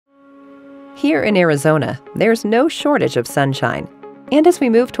Here in Arizona, there's no shortage of sunshine. And as we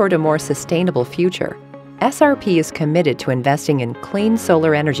move toward a more sustainable future, SRP is committed to investing in clean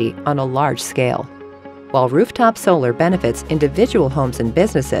solar energy on a large scale. While rooftop solar benefits individual homes and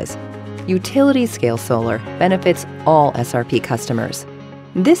businesses, utility-scale solar benefits all SRP customers.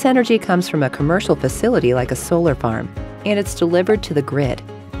 This energy comes from a commercial facility like a solar farm, and it's delivered to the grid.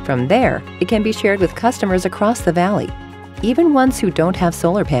 From there, it can be shared with customers across the valley, even ones who don't have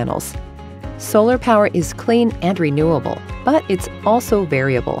solar panels. Solar power is clean and renewable, but it's also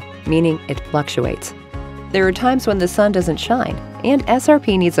variable, meaning it fluctuates. There are times when the sun doesn't shine, and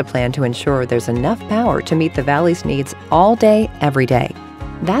SRP needs a plan to ensure there's enough power to meet the valley's needs all day, every day.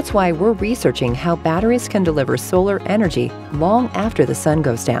 That's why we're researching how batteries can deliver solar energy long after the sun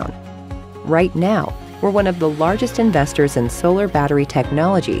goes down. Right now, we're one of the largest investors in solar battery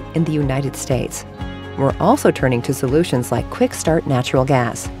technology in the United States. We're also turning to solutions like Quick Start Natural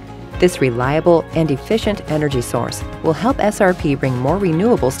Gas. This reliable and efficient energy source will help SRP bring more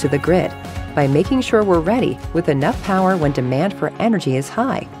renewables to the grid by making sure we're ready with enough power when demand for energy is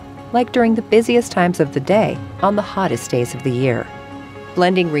high, like during the busiest times of the day on the hottest days of the year.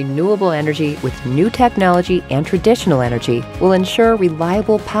 Blending renewable energy with new technology and traditional energy will ensure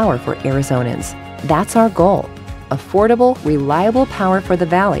reliable power for Arizonans. That's our goal: affordable, reliable power for the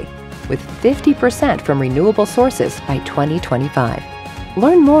Valley, with 50% from renewable sources by 2025.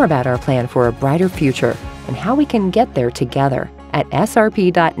 Learn more about our plan for a brighter future and how we can get there together at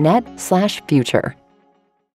srp.net/future.